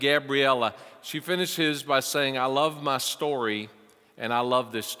Gabriella, she finished his by saying, I love my story and I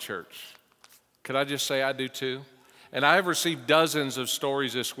love this church. Could I just say I do too? And I have received dozens of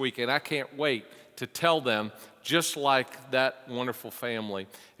stories this week, and I can't wait to tell them just like that wonderful family.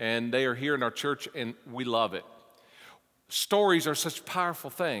 And they are here in our church, and we love it. Stories are such powerful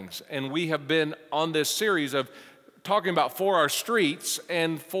things, and we have been on this series of talking about for our streets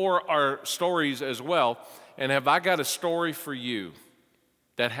and for our stories as well. And have I got a story for you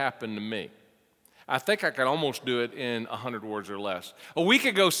that happened to me? I think I could almost do it in 100 words or less. A week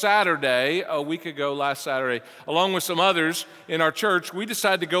ago last Saturday, along with some others in our church, we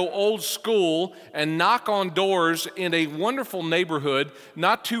decided to go old school and knock on doors in a wonderful neighborhood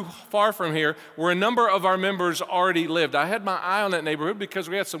not too far from here where a number of our members already lived. I had my eye on that neighborhood because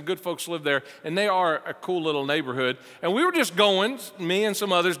we had some good folks live there, and they are a cool little neighborhood. And we were just going, me and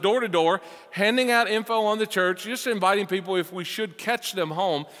some others, door to door, handing out info on the church, just inviting people if we should catch them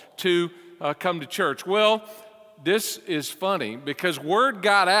home to come to church. Well, this is funny because word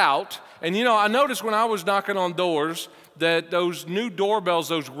got out, and I noticed when I was knocking on doors that those new doorbells,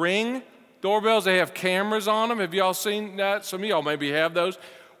 those Ring doorbells, they have cameras on them. Have y'all seen that? Some of y'all maybe have those.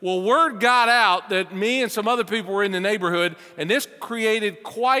 Well, word got out that me and some other people were in the neighborhood, and this created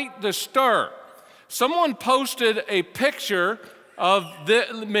quite the stir. Someone posted a picture of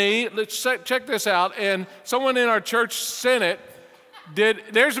me. Let's check this out, and someone in our church sent it.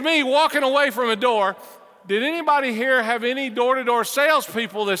 There's me walking away from a door. Did anybody here have any door-to-door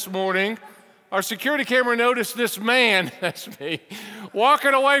salespeople this morning? Our security camera noticed this man, that's me,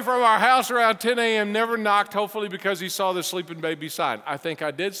 walking away from our house around 10 a.m., never knocked, hopefully because he saw the sleeping baby sign. I think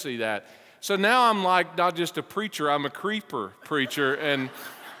I did see that. So now I'm like not just a preacher, I'm a creeper preacher.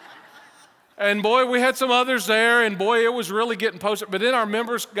 And boy, we had some others there, and boy, it was really getting posted. But then our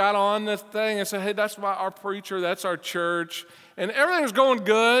members got on the thing and said, hey, that's our preacher, that's our church. And everything was going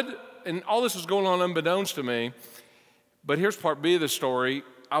good, and all this was going on unbeknownst to me. But here's part B of the story.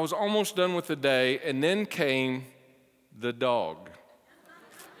 I was almost done with the day, and then came the dog.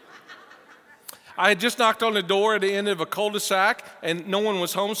 I had just knocked on the door at the end of a cul-de-sac, and no one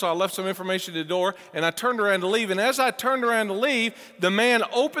was home, so I left some information at the door, and I turned around to leave. And as I turned around to leave, the man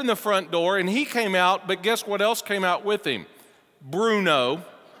opened the front door, and he came out, but guess what else came out with him? Bruno.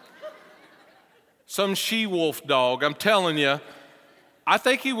 Some she-wolf dog, I'm telling you. I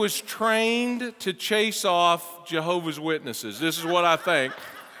think he was trained to chase off Jehovah's Witnesses. This is what I think.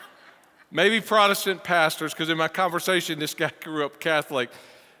 Maybe Protestant pastors, because in my conversation, this guy grew up Catholic.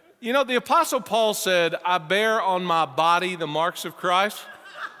 The Apostle Paul said, I bear on my body the marks of Christ.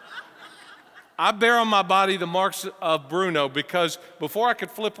 I bear on my body the marks of Bruno because before I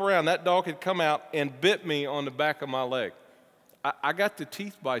could flip around, that dog had come out and bit me on the back of my leg. I got the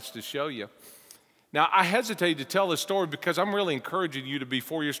teeth bites to show you. Now, I hesitate to tell this story because I'm really encouraging you to be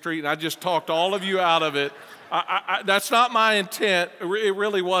for your street, and I just talked all of you out of it. That's not my intent. It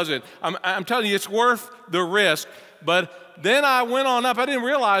really wasn't. I'm telling you, it's worth the risk. But then I went on up. I didn't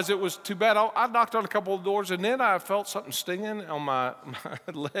realize it was too bad. I knocked on a couple of doors, and then I felt something stinging on my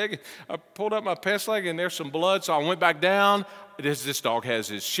leg. I pulled up my pants leg, and there's some blood, so I went back down. This dog has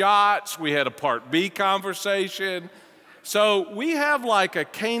his shots. We had a Part B conversation. So we have like a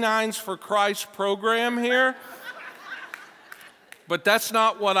Canines for Christ program here, but that's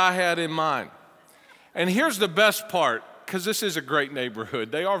not what I had in mind. And here's the best part, because this is a great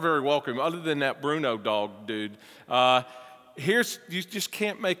neighborhood. They are very welcoming, other than that Bruno dog dude. You just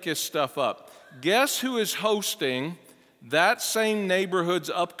can't make this stuff up. Guess who is hosting that same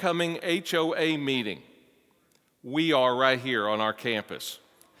neighborhood's upcoming HOA meeting? We are right here on our campus.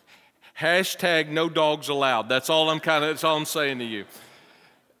 Hashtag no dogs allowed. That's all I'm saying to you.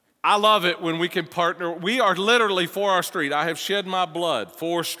 I love it when we can partner. We are literally for our street. I have shed my blood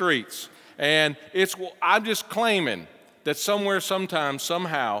for streets. And I'm just claiming that somewhere, sometime,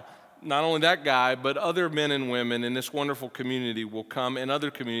 somehow, not only that guy, but other men and women in this wonderful community will come, and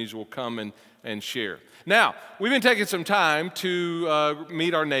other communities will come and share. Now, we've been taking some time to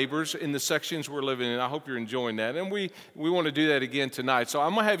meet our neighbors in the sections we're living in. I hope you're enjoying that. And we want to do that again tonight. So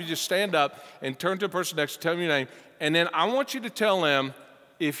I'm going to have you just stand up and turn to the person next to you, tell them your name. And then I want you to tell them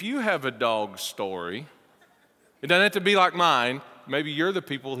if you have a dog story. It doesn't have to be like mine. Maybe you're the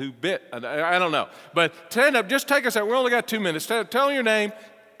people who bit. I don't know. But stand up. Just take a second. We only got 2 minutes. Tell them your name,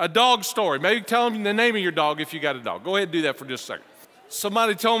 a dog story. Maybe tell them the name of your dog if you got a dog. Go ahead and do that for just a second.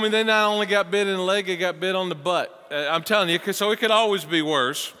 Somebody told me they not only got bit in the leg, they got bit on the butt. I'm telling you, so it could always be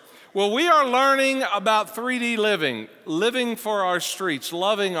worse. Well, we are learning about 3D living for our streets,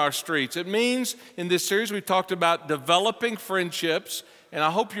 loving our streets. It means in this series we've talked about developing friendships, And I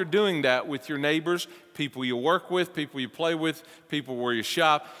hope you're doing that with your neighbors, people you work with, people you play with, people where you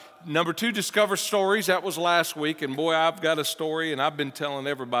shop. Number 2, discover stories. That was last week. And boy, I've got a story, and I've been telling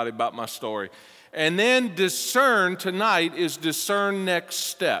everybody about my story. And then discern tonight is discern next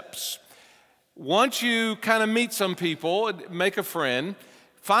steps. Once you kind of meet some people, make a friend,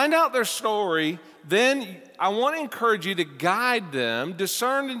 find out their story, then I want to encourage you to guide them,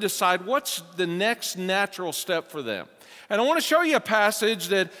 discern and decide what's the next natural step for them. And I want to show you a passage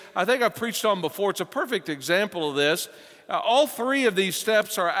that I think I've preached on before. It's a perfect example of this. All 3 of these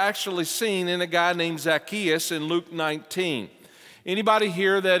steps are actually seen in a guy named Zacchaeus in Luke 19. Anybody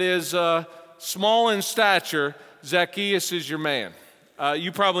here that is small in stature, Zacchaeus is your man.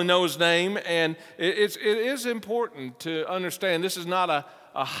 You probably know his name, and it is important to understand this is not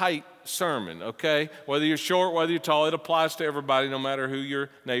a height sermon, okay? Whether you're short, whether you're tall, it applies to everybody, no matter who your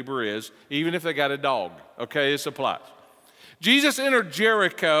neighbor is, even if they got a dog, okay? This applies. Jesus entered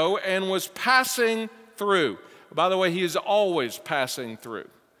Jericho and was passing through. By the way, he is always passing through.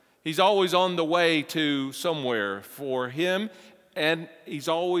 He's always on the way to somewhere for him, and he's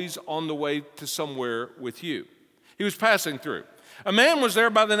always on the way to somewhere with you. He was passing through. A man was there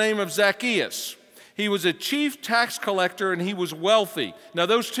by the name of Zacchaeus. He was a chief tax collector and he was wealthy. Now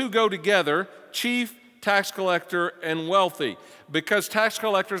those 2 go together, chief tax collector and wealthy, because tax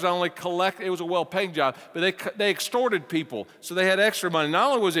collectors only collect, it was a well-paying job, but they extorted people, so they had extra money.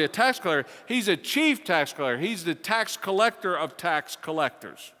 Not only was he a tax collector, he's a chief tax collector. He's the tax collector of tax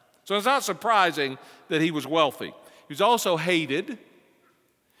collectors. So it's not surprising that he was wealthy. He was also hated.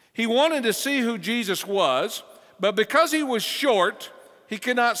 He wanted to see who Jesus was, but because he was short, he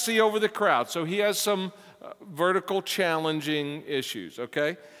could not see over the crowd. So he has some vertical challenging issues,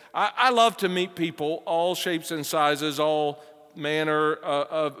 okay? I love to meet people, all shapes and sizes, all manner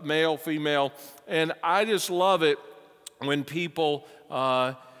of male, female, and I just love it when people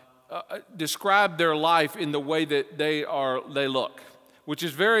describe their life in the way that they look, which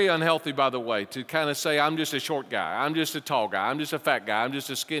is very unhealthy, by the way, to kind of say, I'm just a short guy, I'm just a tall guy, I'm just a fat guy, I'm just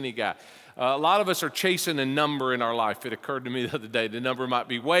a skinny guy. A lot of us are chasing a number in our life. It occurred to me the other day. The number might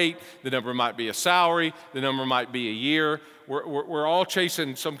be weight, the number might be a salary, the number might be a year. We're all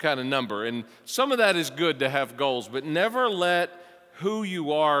chasing some kind of number, and some of that is good to have goals, but never let who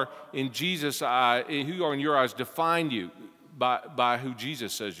you are in Jesus' eye, who you are in your eyes, define you by who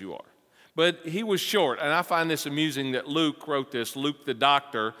Jesus says you are. But he was short, and I find this amusing that Luke wrote this. Luke, the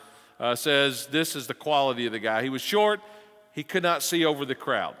doctor, says this is the quality of the guy. He was short, he could not see over the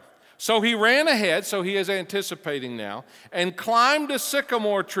crowd. So he ran ahead, so he is anticipating now, and climbed a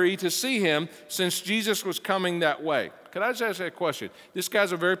sycamore tree to see him since Jesus was coming that way. Could I just ask you a question? This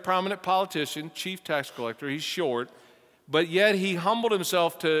guy's a very prominent politician, chief tax collector. He's short, but yet he humbled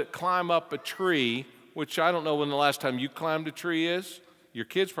himself to climb up a tree, which I don't know when the last time you climbed a tree is. Your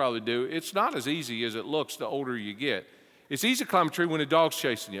kids probably do. It's not as easy as it looks the older you get. It's easy to climb a tree when a dog's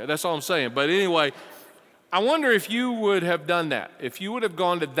chasing you. That's all I'm saying. But anyway, I wonder if you would have done that, if you would have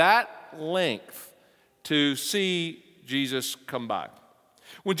gone to that length to see Jesus come by.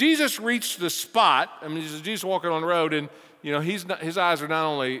 When Jesus reached the spot, Jesus walking on the road, and his eyes are not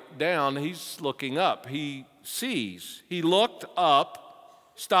only down, he's looking up. He sees. He looked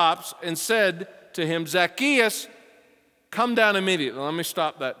up, stops, and said to him, Zacchaeus, come down immediately. Let me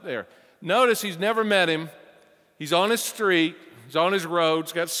stop that there. Notice he's never met him. He's on his street. He's on his road.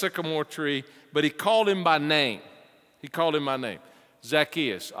 He's got a sycamore tree. But he called him by name. He called him by name.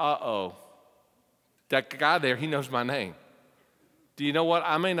 Zacchaeus, that guy there, he knows my name. Do you know what?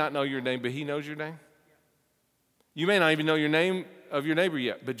 I may not know your name, but he knows your name. You may not even know your name of your neighbor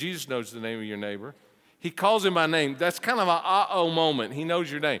yet, but Jesus knows the name of your neighbor. He calls him by name. That's kind of a moment. He knows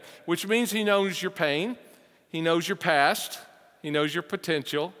your name, which means he knows your pain. He knows your past. He knows your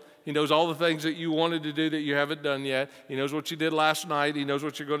potential. He knows all the things that you wanted to do that you haven't done yet. He knows what you did last night. He knows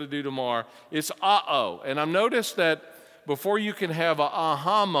what you're going to do tomorrow. It's And I've noticed that before you can have an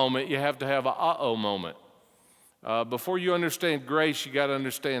aha moment, you have to have an moment. Before you understand grace, you got to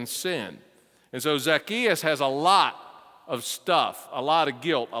understand sin. And so Zacchaeus has a lot of stuff, a lot of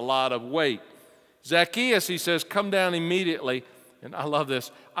guilt, a lot of weight. Zacchaeus, he says, come down immediately. And I love this.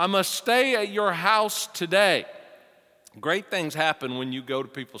 I must stay at your house today. Great things happen when you go to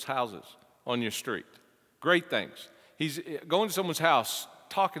people's houses on your street. Great things. He's going to someone's house,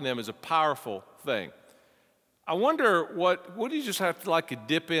 talking to them is a powerful thing. I wonder what do you just have to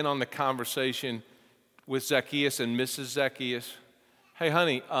dip in on the conversation with Zacchaeus and Mrs. Zacchaeus? Hey,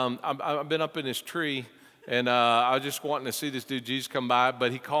 honey, I've been up in this tree, and I was just wanting to see this dude Jesus come by,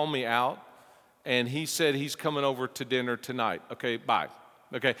 but he called me out, and he said he's coming over to dinner tonight. Okay, bye.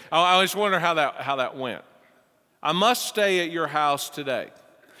 Okay, I just wonder how that went. I must stay at your house today.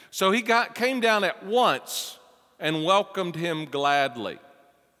 So he came down at once and welcomed him gladly.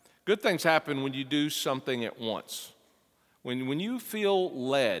 Good things happen when you do something at once. When you feel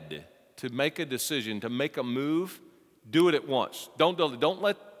led to make a decision, to make a move, do it at once. Don't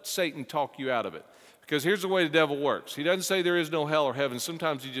let Satan talk you out of it. Because here's the way the devil works. He doesn't say there is no hell or heaven.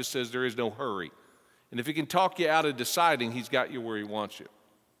 Sometimes he just says there is no hurry. And if he can talk you out of deciding, he's got you where he wants you.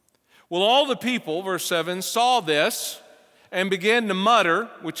 Well, all the people, verse 7, saw this and began to mutter,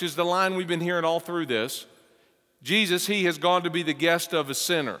 which is the line we've been hearing all through this, Jesus, he has gone to be the guest of a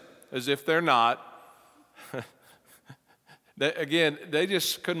sinner, as if they're not. They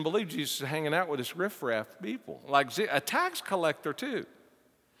just couldn't believe Jesus was hanging out with this riffraff people, like a tax collector too.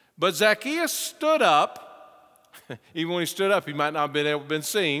 But Zacchaeus stood up. Even when he stood up, he might not have been able to be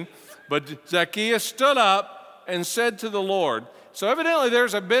seen. But Zacchaeus stood up and said to the Lord. So evidently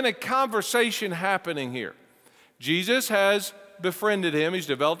there's been a conversation happening here. Jesus has befriended him. He's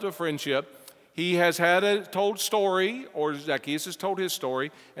developed a friendship. He has had a told story, or Zacchaeus has told his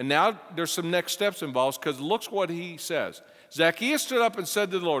story, and now there's some next steps involved, because look what he says. Zacchaeus stood up and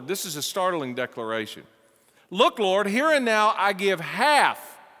said to the Lord, this is a startling declaration. Look, Lord, here and now I give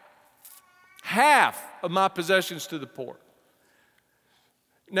half of my possessions to the poor.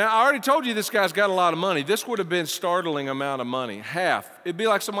 Now, I already told you this guy's got a lot of money. This would have been a startling amount of money, half. It'd be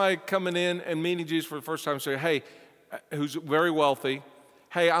like somebody coming in and meeting Jesus for the first time and saying, hey, who's very wealthy,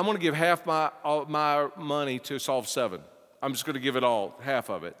 hey, I'm going to give half my money to Solve 7. I'm just going to give it all, half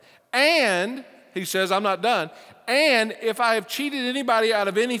of it. And, he says, I'm not done, and if I have cheated anybody out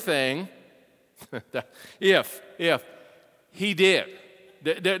of anything, if he did.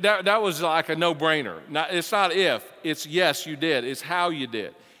 That was like a no-brainer. It's not if, it's yes, you did. It's how you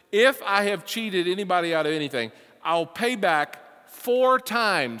did. If I have cheated anybody out of anything, I'll pay back 4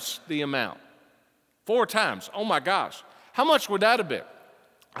 times the amount. 4 times. Oh my gosh. How much would that have been?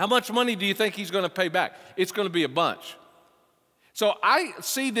 How much money do you think he's going to pay back? It's going to be a bunch. So I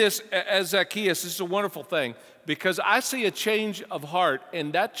see this as Zacchaeus. This is a wonderful thing because I see a change of heart,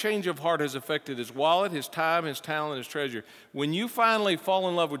 and that change of heart has affected his wallet, his time, his talent, his treasure. When you finally fall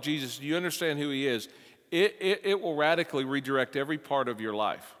in love with Jesus, you understand who he is, it will radically redirect every part of your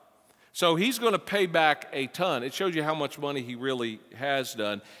life. So he's going to pay back a ton. It shows you how much money he really has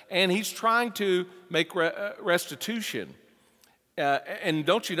done. And he's trying to make restitution. And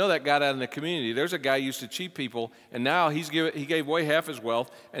don't you know that got out in the community? There's a guy who used to cheat people, and now he gave away half his wealth,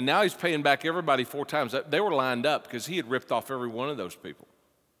 and now he's paying back everybody 4 times. They were lined up because he had ripped off every one of those people.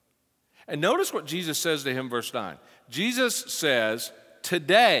 And notice what Jesus says to him, verse 9. Jesus says,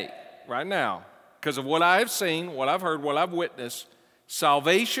 today, right now, because of what I have seen, what I've heard, what I've witnessed,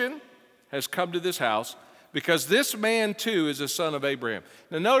 salvation has come to this house because this man too is a son of Abraham.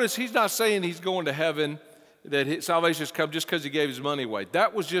 Now notice he's not saying he's going to heaven, that salvation has come just because he gave his money away.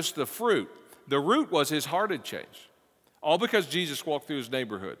 That was just the fruit. The root was his heart had changed. All because Jesus walked through his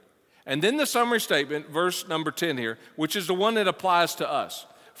neighborhood. And then the summary statement, verse number 10 here, which is the one that applies to us.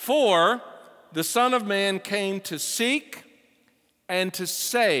 For the Son of Man came to seek and to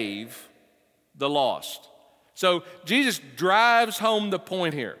save the lost. So Jesus drives home the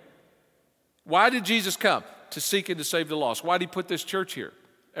point here. Why did Jesus come? To seek and to save the lost. Why did he put this church here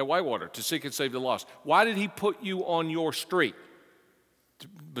at Whitewater? To seek and save the lost. Why did he put you on your street?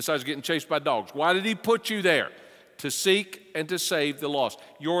 Besides getting chased by dogs. Why did he put you there? To seek and to save the lost.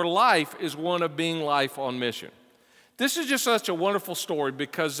 Your life is one of being life on mission. This is just such a wonderful story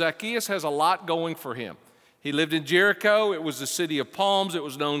because Zacchaeus has a lot going for him. He lived in Jericho. It was the city of palms. It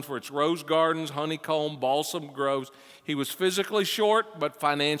was known for its rose gardens, honeycomb, balsam groves. He was physically short but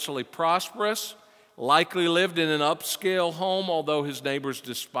financially prosperous, likely lived in an upscale home, although his neighbors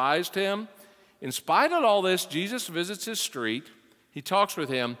despised him. In spite of all this, Jesus visits his street, he talks with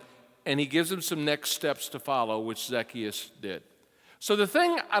him, and he gives him some next steps to follow, which Zacchaeus did. So the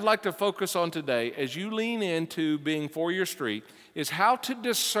thing I'd like to focus on today as you lean into being for your street is how to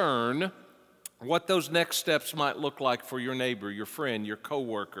discern what those next steps might look like for your neighbor, your friend, your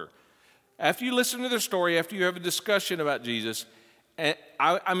coworker. After you listen to their story, after you have a discussion about Jesus, and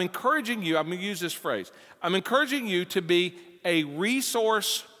I'm encouraging you, I'm going to use this phrase, I'm encouraging you to be a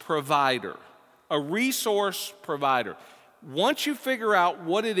resource provider. A resource provider. Once you figure out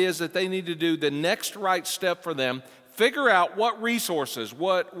what it is that they need to do, the next right step for them, figure out what resources,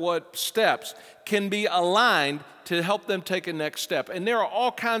 what steps can be aligned to help them take a next step. And there are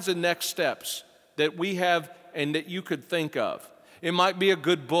all kinds of next steps that we have and that you could think of. It might be a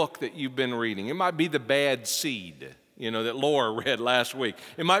good book that you've been reading. It might be The Bad Seed. that Laura read last week.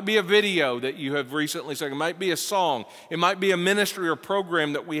 It might be a video that you have recently sung. It might be a song. It might be a ministry or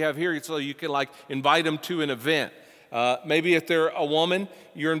program that we have here so you can invite them to an event. Maybe if they're a woman,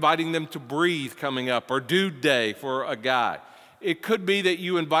 you're inviting them to Breathe coming up, or Dude Day for a guy. It could be that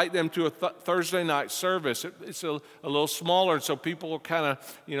you invite them to a Thursday night service. It's a little smaller, and so people are kind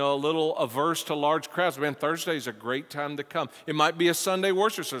of, a little averse to large crowds. Man, Thursday is a great time to come. It might be a Sunday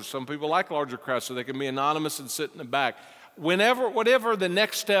worship service. Some people like larger crowds, so they can be anonymous and sit in the back. Whatever the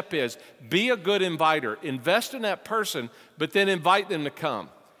next step is, be a good inviter. Invest in that person, but then invite them to come.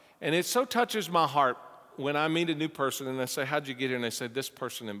 And it so touches my heart when I meet a new person and I say, how'd you get here? And they say, this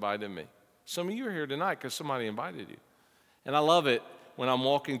person invited me. Some of you are here tonight because somebody invited you. And I love it when I'm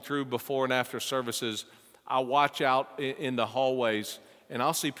walking through before and after services. I watch out in the hallways, and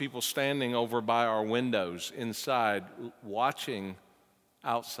I'll see people standing over by our windows inside, watching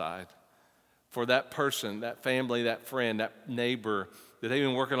outside for that person, that family, that friend, that neighbor that they've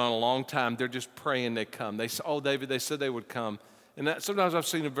been working on a long time. They're just praying they come. They say, oh, David, they said they would come. And sometimes I've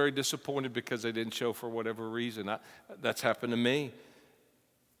seen them very disappointed because they didn't show for whatever reason. That's happened to me.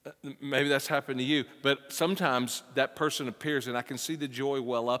 Maybe that's happened to you, but sometimes that person appears and I can see the joy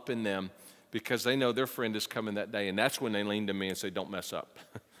well up in them because they know their friend is coming that day, and that's when they lean to me and say, don't mess up.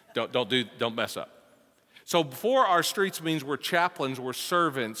 Don't mess up. So before our streets means we're chaplains, we're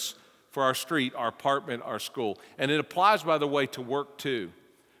servants for our street, our apartment, our school. And it applies, by the way, to work too.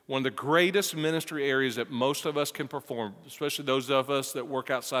 One of the greatest ministry areas that most of us can perform, especially those of us that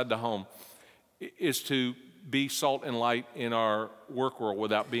work outside the home, is to be salt and light in our work world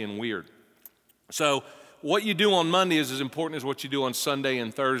without being weird. So what you do on Monday is as important as what you do on Sunday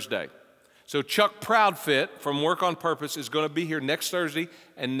and Thursday. So Chuck Proudfit from Work on Purpose is going to be here next Thursday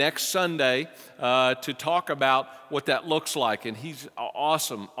and next Sunday to talk about what that looks like. And he's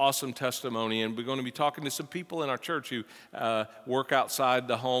awesome testimony. And we're going to be talking to some people in our church who work outside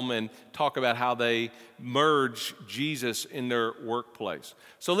the home and talk about how they merge Jesus in their workplace.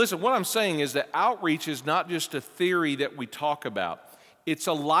 So listen, what I'm saying is that outreach is not just a theory that we talk about. It's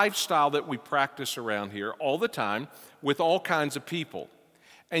a lifestyle that we practice around here all the time with all kinds of people.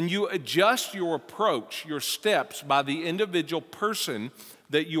 And you adjust your approach, your steps, by the individual person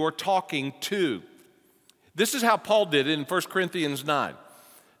that you are talking to. This is how Paul did it in 1 Corinthians 9.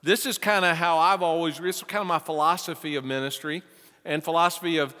 This is kind of how this is kind of my philosophy of ministry and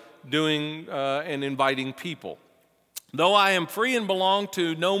philosophy of doing and inviting people. Though I am free and belong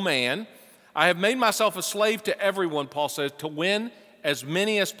to no man, I have made myself a slave to everyone, Paul says, to win as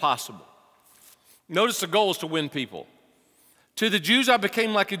many as possible. Notice the goal is to win people. To the Jews, I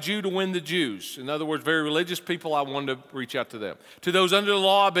became like a Jew to win the Jews. In other words, very religious people, I wanted to reach out to them. To those under the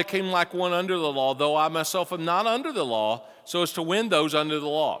law, I became like one under the law, though I myself am not under the law, so as to win those under the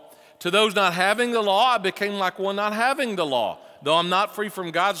law. To those not having the law, I became like one not having the law, though I'm not free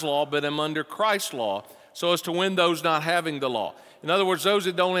from God's law, but am under Christ's law, so as to win those not having the law. In other words, those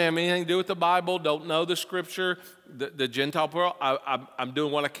that don't have anything to do with the Bible, don't know the Scripture, the Gentile world, I'm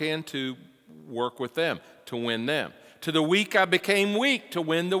doing what I can to work with them, to win them. To the weak I became weak to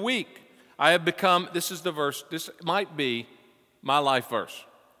win the weak. I have become, this is the verse, this might be my life verse.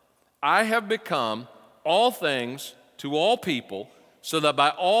 I have become all things to all people so that by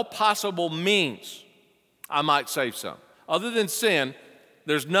all possible means I might save some. Other than sin,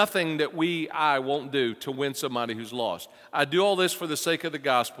 there's nothing that I won't do to win somebody who's lost. I do all this for the sake of the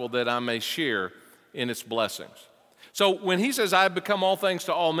gospel that I may share in its blessings. So when he says I have become all things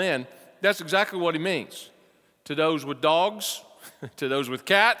to all men, that's exactly what he means. To those with dogs, to those with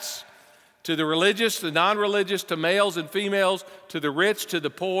cats, to the religious, the non-religious, to males and females, to the rich, to the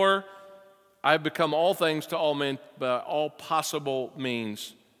poor. I have become all things to all men by all possible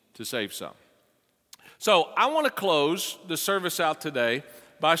means to save some. So I want to close the service out today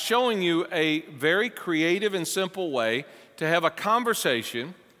by showing you a very creative and simple way to have a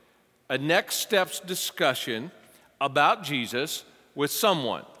conversation, a next steps discussion about Jesus with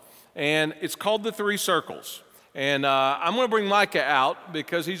someone. And it's called the 3 circles. And I'm going to bring Micah out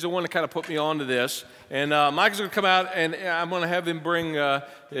because he's the one that kind of put me onto this. And Micah's going to come out, and I'm going to have him bring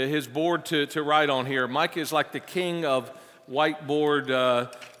his board to write on here. Micah is like the king of whiteboard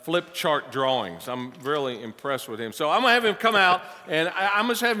flip chart drawings. I'm really impressed with him. So I'm going to have him come out, and I'm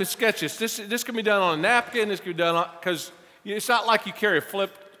going to have him sketch this. This can be done on a napkin. This can be done because it's not like you carry a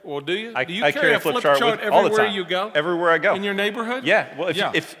flip. Well, do you? Do you carry a flip chart everywhere you go? Everywhere I go. In your neighborhood? Yeah. Well,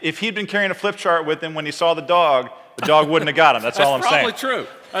 if he'd been carrying a flip chart with him when he saw the dog wouldn't have got him. That's all I'm saying.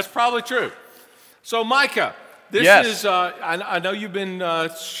 That's probably true. So, Micah, this is, I know you've been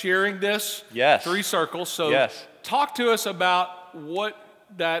sharing this. Yes. 3 circles. So yes. Talk to us about what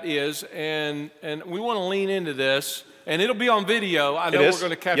that is, and we want to lean into this, and it'll be on video. I know is. we're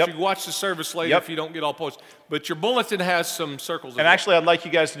going to capture Yep. you. Watch the service later Yep. if you don't get all posted. But your bulletin has some circles. And actually, I'd like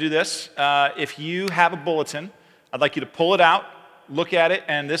you guys to do this. If you have a bulletin, I'd like you to pull it out, look at it,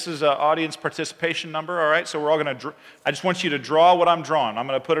 and this is an audience participation number, all right? So we're all going to, I just want you to draw what I'm drawing. I'm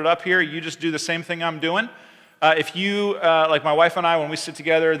going to put it up here. You just do the same thing I'm doing. If you, like my wife and I, when we sit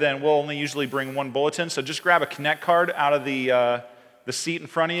together, then we'll only usually bring one bulletin. So just grab a Connect card out of the seat in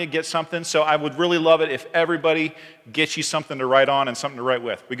front of you, get something. So I would really love it if everybody gets you something to write on and something to write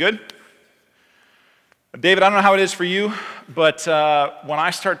with. We good? David, I don't know how it is for you, but when I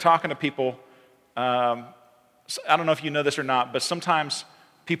start talking to people, I don't know if you know this or not, but sometimes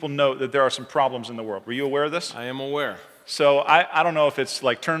people note that there are some problems in the world. Were you aware of this? I am aware. So I don't know if it's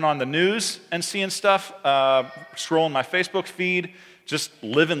like turning on the news and seeing stuff, scrolling my Facebook feed, just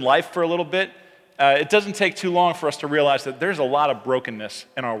living life for a little bit. It doesn't take too long for us to realize that there's a lot of brokenness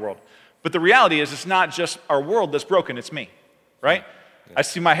in our world. But the reality is it's not just our world that's broken, it's me, right? Yeah. I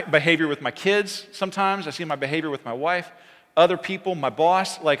see my behavior with my kids sometimes. I see my behavior with my wife, other people, my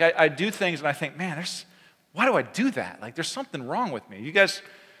boss. Like I do things and I think, man, why do I do that? Like there's something wrong with me. You guys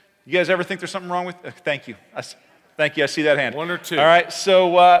ever think there's something wrong with? Thank you. Thank you. I see that hand. One or two. All right. So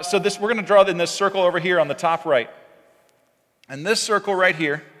we're going to draw in this circle over here on the top right, and this circle right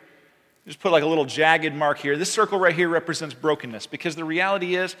here. Just put like a little jagged mark here. This circle right here represents brokenness because the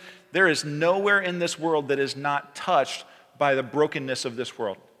reality is there is nowhere in this world that is not touched by the brokenness of this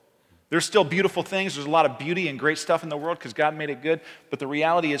world. There's still beautiful things. There's a lot of beauty and great stuff in the world because God made it good. But the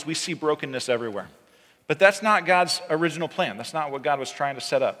reality is we see brokenness everywhere. But that's not God's original plan. That's not what God was trying to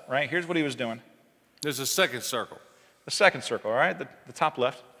set up, right? Here's what he was doing. There's a second circle. The second circle, all right? The top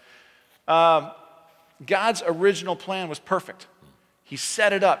left. God's original plan was perfect. He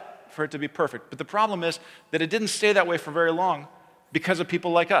set it up for it to be perfect. But the problem is that it didn't stay that way for very long because of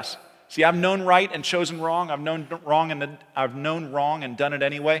people like us. See, I've known right and chosen wrong. I've known wrong and done it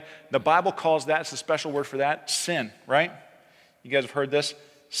anyway. The Bible calls that, it's a special word for that, sin, right? You guys have heard this.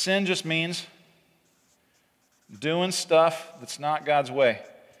 Sin just means doing stuff that's not God's way.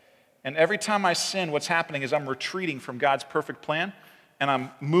 And every time I sin, what's happening is I'm retreating from God's perfect plan and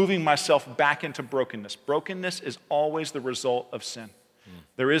I'm moving myself back into brokenness. Brokenness is always the result of sin.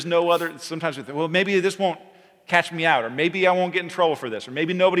 There is no other, sometimes we think, well, maybe this won't catch me out, or maybe I won't get in trouble for this, or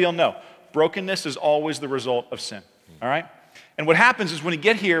maybe nobody will know. Brokenness is always the result of sin, all right? And what happens is when we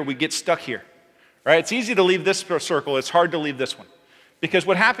get here, we get stuck here, right? It's easy to leave this circle. It's hard to leave this one. Because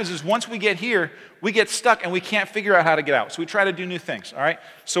what happens is once we get here, we get stuck and we can't figure out how to get out. So we try to do new things, all right?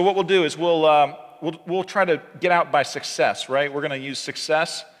 So what we'll do is we'll try to get out by success, right? We're going to use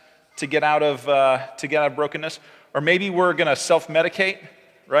success to get out of brokenness. Or maybe we're going to self-medicate,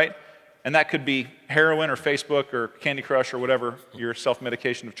 right? And that could be heroin or Facebook or Candy Crush or whatever your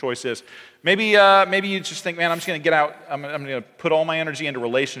self-medication of choice is. Maybe you just think, man, I'm just going to get out. I'm going to put all my energy into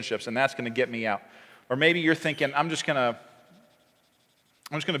relationships, and that's going to get me out. Or maybe you're thinking, I'm just going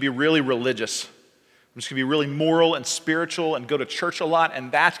to be really religious. I'm just going to be really moral and spiritual and go to church a lot,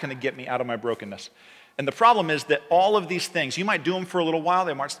 and that's going to get me out of my brokenness. And the problem is that all of these things, you might do them for a little while.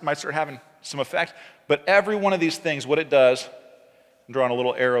 They might start having some effect. But every one of these things, what it does, I'm drawing a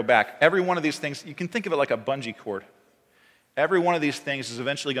little arrow back. Every one of these things, you can think of it like a bungee cord. Every one of these things is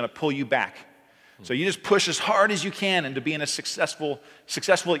eventually going to pull you back. So you just push as hard as you can into being successful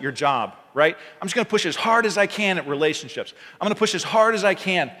at your job, right? I'm just going to push as hard as I can at relationships. I'm going to push as hard as I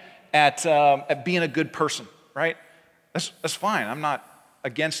can at being a good person, right? That's fine. I'm not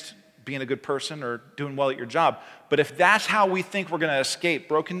against being a good person or doing well at your job. But if that's how we think we're going to escape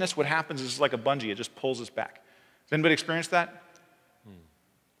brokenness, what happens is like a bungee. It just pulls us back. Has anybody experienced that?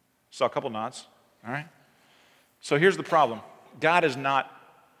 Saw a couple nods. All right. So here's the problem. God is not,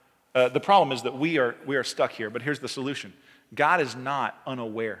 the problem is that we are stuck here, but here's the solution. God is not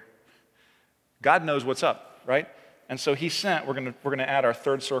unaware. God knows what's up, right? And so he sent, we're going to add our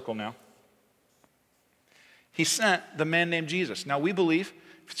third circle now. He sent the man named Jesus. Now we believe,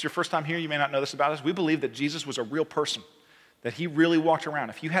 if it's your first time here, you may not know this about us, we believe that Jesus was a real person, that he really walked around.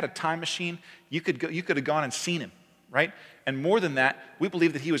 If you had a time machine, you could have gone and seen him, right? And more than that, we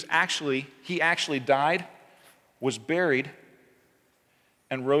believe that he actually died, was buried,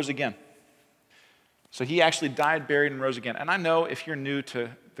 and rose again. So he actually died, buried, and rose again. And I know if you're new to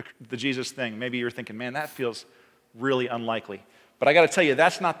the Jesus thing, maybe you're thinking, man, that feels really unlikely. But I got to tell you,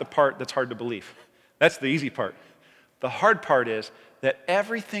 that's not the part that's hard to believe. That's the easy part. The hard part is that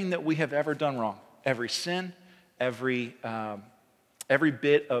everything that we have ever done wrong, every sin, every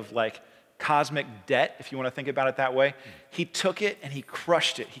bit of like cosmic debt, if you want to think about it that way, he took it and he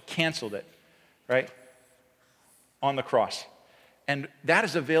crushed it. He canceled it, right? On the cross. And that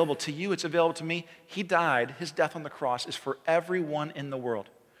is available to you. It's available to me. He died. His death on the cross is for everyone in the world.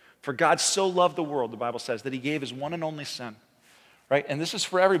 For God so loved the world, the Bible says, that he gave his one and only son. Right? And this is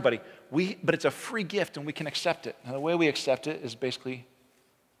for everybody. But it's a free gift, and we can accept it. Now, the way we accept it is basically,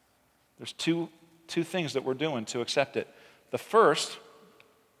 there's two things that we're doing to accept it. The first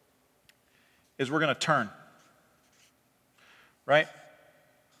is we're going to turn. Right?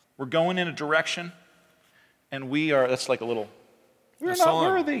 We're going in a direction, and that's like a little, we're not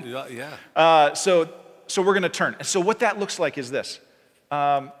worthy. Yeah. So we're going to turn. And so what that looks like is this.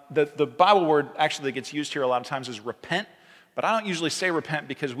 The Bible word actually that gets used here a lot of times is repent, but I don't usually say repent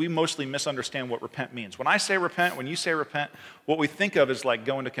because we mostly misunderstand what repent means. When I say repent, when you say repent, what we think of is like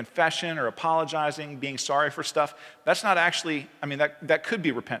going to confession or apologizing, being sorry for stuff. That's not actually, that could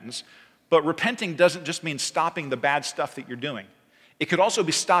be repentance, but repenting doesn't just mean stopping the bad stuff that you're doing. It could also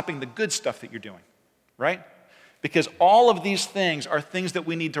be stopping the good stuff that you're doing, right? Because all of these things are things that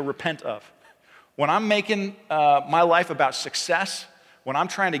we need to repent of. When I'm making my life about success, when I'm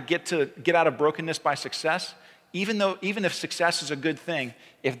trying to get out of brokenness by success, even if success is a good thing,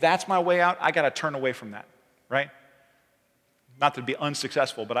 if that's my way out, I got to turn away from that, right? Not to be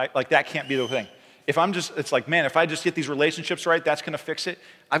unsuccessful, but that can't be the thing. It's like, man, if I just get these relationships right, that's going to fix it.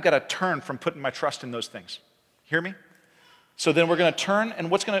 I've got to turn from putting my trust in those things. Hear me? So then we're going to turn,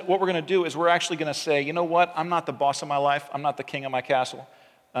 and what we're going to do is we're actually going to say, you know what? I'm not the boss of my life. I'm not the king of my castle.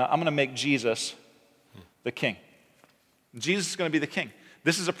 I'm going to make Jesus the king. Jesus is going to be the king.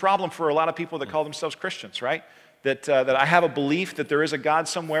 This is a problem for a lot of people that call themselves Christians, right? That I have a belief that there is a God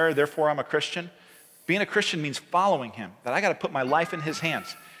somewhere, therefore I'm a Christian. Being a Christian means following him, that I got to put my life in his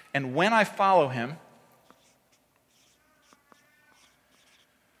hands. And when I follow him,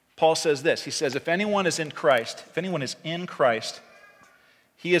 Paul says this. He says, if anyone is in Christ,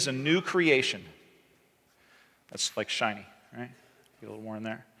 he is a new creation. That's like shiny, right? Get a little more in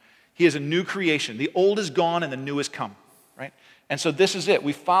there. He is a new creation. The old is gone and the new has come, right? And so this is it.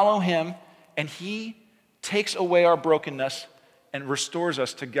 We follow him, and he takes away our brokenness and restores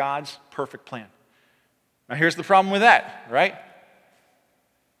us to God's perfect plan. Now here's the problem with that, right?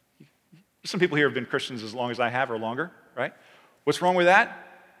 Some people here have been Christians as long as I have or longer, right? What's wrong with that?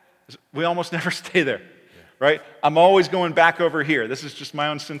 We almost never stay there, right? I'm always going back over here. This is just my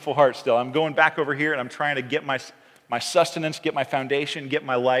own sinful heart still. I'm going back over here, and I'm trying to get my sustenance, get my foundation, get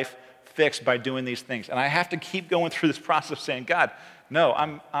my life fixed by doing these things. And I have to keep going through this process saying, God, no,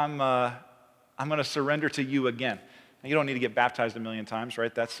 I'm going to surrender to you again. Now, you don't need to get baptized a million times,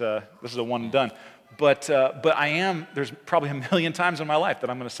 right? This is a one and done. But there's probably a million times in my life that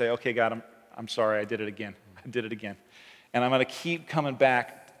I'm going to say, okay, God, I'm sorry, I did it again. And I'm going to keep coming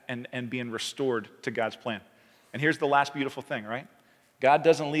back and being restored to God's plan. And here's the last beautiful thing, right? God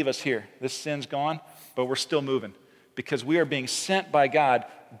doesn't leave us here. This sin's gone, but we're still moving because we are being sent by God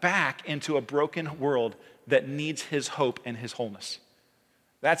back into a broken world that needs his hope and his wholeness.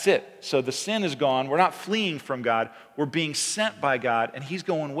 That's it. So the sin is gone. We're not fleeing from God. We're being sent by God, and he's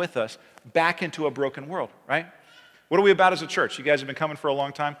going with us back into a broken world, right? What are we about as a church? You guys have been coming for a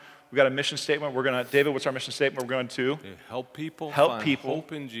long time. We've got a mission statement. David, what's our mission statement? We're going to help people find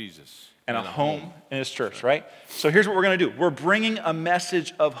hope in Jesus. And a home in his church, right? So here's what we're going to do. We're bringing a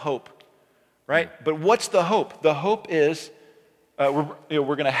message of hope, right? But what's the hope? The hope is we're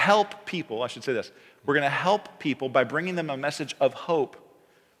going to help people. I should say this. We're going to help people by bringing them a message of hope,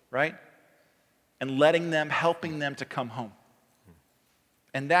 right? And helping them to come home.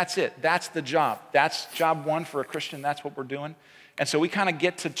 And that's it. That's the job. That's job one for a Christian. That's what we're doing. And so we kind of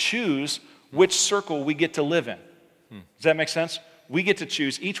get to choose which circle we get to live in. Does that make sense? We get to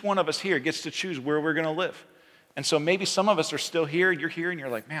choose. Each one of us here gets to choose where we're going to live. And so maybe some of us are still here. You're here and you're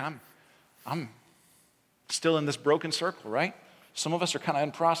like, man, I'm still in this broken circle, right? Some of us are kind of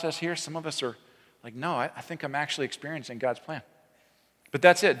in process here. Some of us are like, no, I think I'm actually experiencing God's plan. But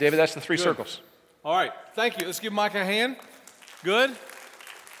that's it, David. That's the three circles. All right. Thank you. Let's give Mike a hand. Good.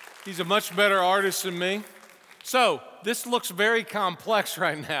 He's a much better artist than me. So this looks very complex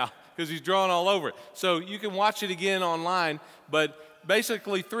right now because he's drawing all over it. So you can watch it again online, but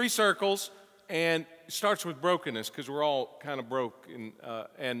basically 3 circles, and it starts with brokenness because we're all kind of broke.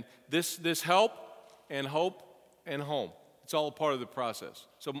 And this help and hope and home. It's all a part of the process.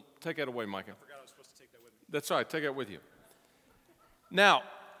 So take that away, Micah. I forgot I was supposed to take that with me. That's all right. Take that with you. Now,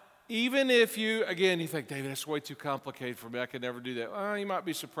 even if you think, David, that's way too complicated for me. I could never do that. Well, you might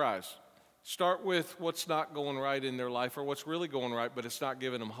be surprised. Start with what's not going right in their life or what's really going right, but it's not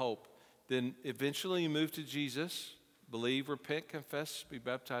giving them hope. Then eventually you move to Jesus, believe, repent, confess, be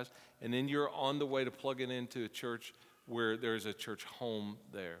baptized, and then you're on the way to plugging into a church where there's a church home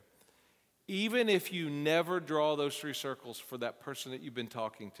there. Even if you never draw those 3 circles for that person that you've been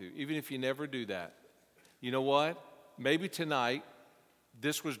talking to, even if you never do that, you know what? Maybe tonight,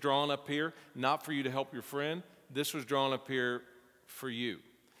 this was drawn up here, not for you to help your friend. This was drawn up here for you.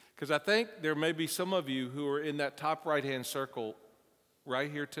 Because I think there may be some of you who are in that top right-hand circle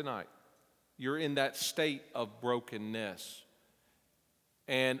right here tonight. You're in that state of brokenness.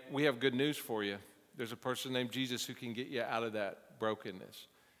 And we have good news for you. There's a person named Jesus who can get you out of that brokenness.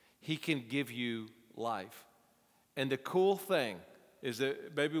 He can give you life. And the cool thing is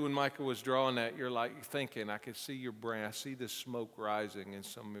that maybe when Michael was drawing that, you're like thinking, I could see your brain. I see the smoke rising in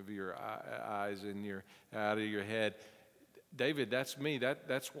some of your eyes and out of your head. David, that's me.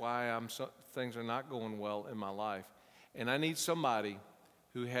 That's why things are not going well in my life. And I need somebody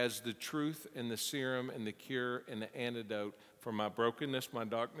who has the truth and the serum and the cure and the antidote for my brokenness, my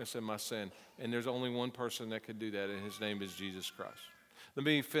darkness, and my sin. And there's only one person that can do that, and his name is Jesus Christ. Let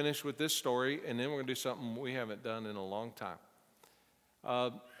me finish with this story, and then we're going to do something we haven't done in a long time.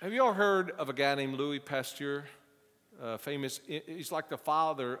 Have you all heard of a guy named Louis Pasteur? He's like the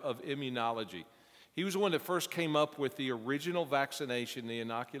father of immunology. He was the one that first came up with the original vaccination, the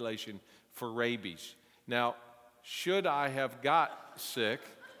inoculation for rabies. Now, should I have got sick,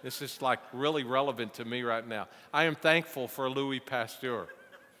 this is like really relevant to me right now. I am thankful for Louis Pasteur.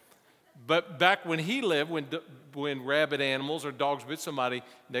 But back when he lived, when rabid animals or dogs bit somebody,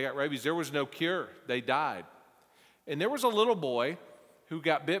 they got rabies, there was no cure. They died. And there was a little boy who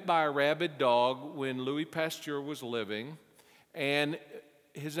got bit by a rabid dog when Louis Pasteur was living, and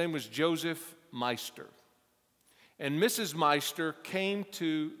his name was Joseph Meister. And Mrs. Meister came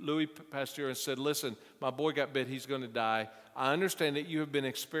to Louis Pasteur and said, listen, my boy got bit, he's going to die. I understand that you have been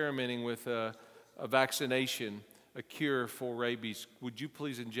experimenting with a vaccination, a cure for rabies. Would you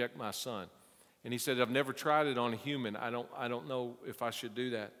please inject my son? And he said, I've never tried it on a human. I don't know if I should do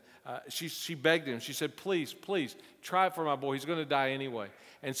that. She begged him. She said, please, try it for my boy. He's going to die anyway.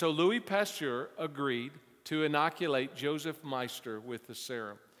 And so Louis Pasteur agreed to inoculate Joseph Meister with the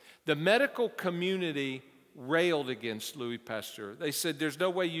serum. The medical community railed against Louis Pasteur. They said, there's no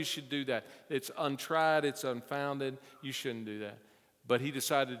way you should do that. It's untried, it's unfounded, you shouldn't do that. But he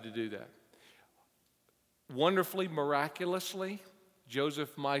decided to do that. Wonderfully, miraculously,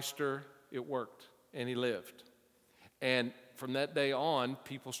 Joseph Meister, it worked, and he lived. And from that day on,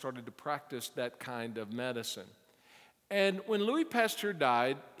 people started to practice that kind of medicine. And when Louis Pasteur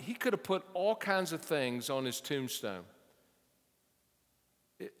died, he could have put all kinds of things on his tombstone.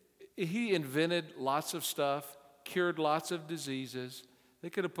 He invented lots of stuff, cured lots of diseases. They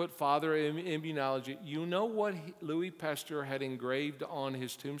could have put father in immunology. You know what Louis Pasteur had engraved on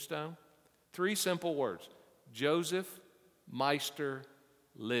his tombstone? 3 simple words. Joseph Meister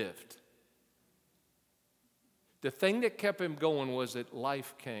lived. The thing that kept him going was that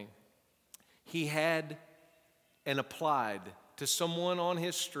life came. He had and applied to someone on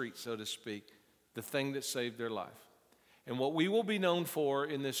his street, so to speak, the thing that saved their life. And what we will be known for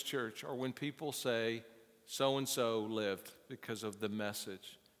in this church are when people say, so-and-so lived because of the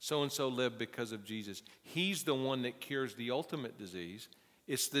message. So-and-so lived because of Jesus. He's the one that cures the ultimate disease.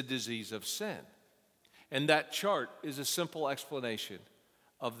 It's the disease of sin. And that chart is a simple explanation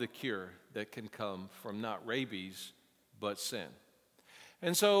of the cure that can come from not rabies, but sin.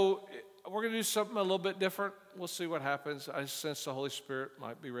 And so we're going to do something a little bit different. We'll see what happens. I sense the Holy Spirit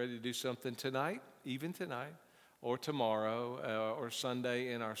might be ready to do something tonight, even tonight, or tomorrow, or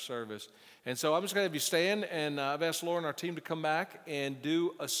Sunday in our service. And so I'm just going to have you stand, and I've asked Laura and our team to come back and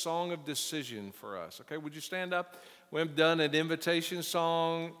do a song of decision for us. Okay, would you stand up? We've done an invitation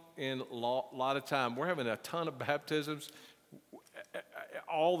song in a lot of time. We're having a ton of baptisms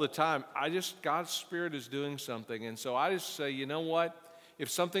all the time. God's Spirit is doing something. And so I just say, you know what? If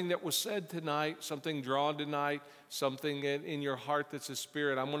something that was said tonight, something drawn tonight, something in your heart that's a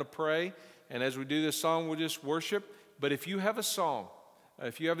spirit, I'm going to pray. And as we do this song, we'll just worship. But if you have a song,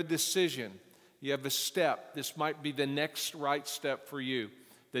 if you have a decision, you have a step, this might be the next right step for you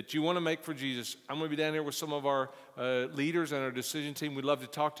that you want to make for Jesus. I'm going to be down here with some of our leaders and our decision team. We'd love to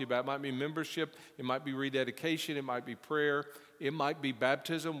talk to you about it. It might be membership. It might be rededication. It might be prayer. It might be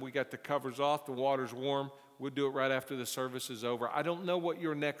baptism. We got the covers off. The water's warm. We'll do it right after the service is over. I don't know what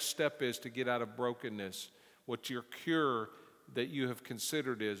your next step is to get out of brokenness, what your cure that you have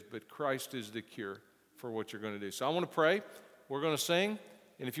considered is, but Christ is the cure for what you're going to do. So I want to pray. We're going to sing.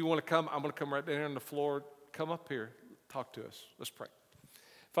 And if you want to come, I'm going to come right down here on the floor. Come up here. Talk to us. Let's pray.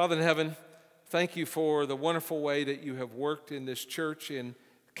 Father in heaven, thank you for the wonderful way that you have worked in this church in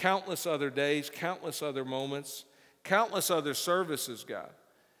countless other days, countless other moments, countless other services, God.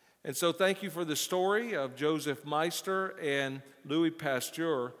 And so thank you for the story of Joseph Meister and Louis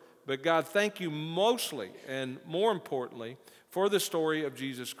Pasteur, But God, thank you mostly and more importantly for the story of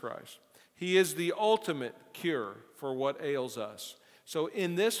Jesus Christ. He is the ultimate cure for what ails us. So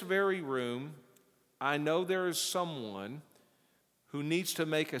in this very room, I know there is someone who needs to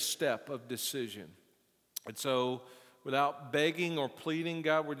make a step of decision. And so without begging or pleading,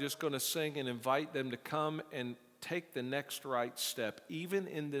 God, we're just going to sing and invite them to come and take the next right step. Even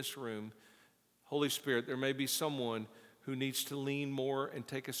in this room, Holy Spirit, there may be someone who needs to lean more and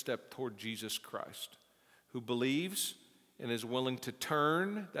take a step toward Jesus Christ, who believes and is willing to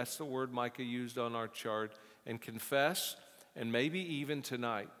turn, that's the word Micah used on our chart, and confess, and maybe even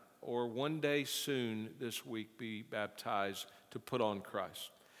tonight or one day soon this week be baptized to put on Christ.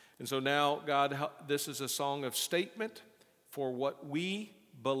 And so now, God, this is a song of statement for what we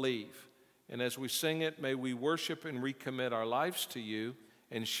believe. And as we sing it, may we worship and recommit our lives to you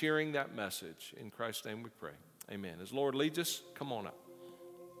and sharing that message. In Christ's name we pray. Amen. As Lord leads us, come on up.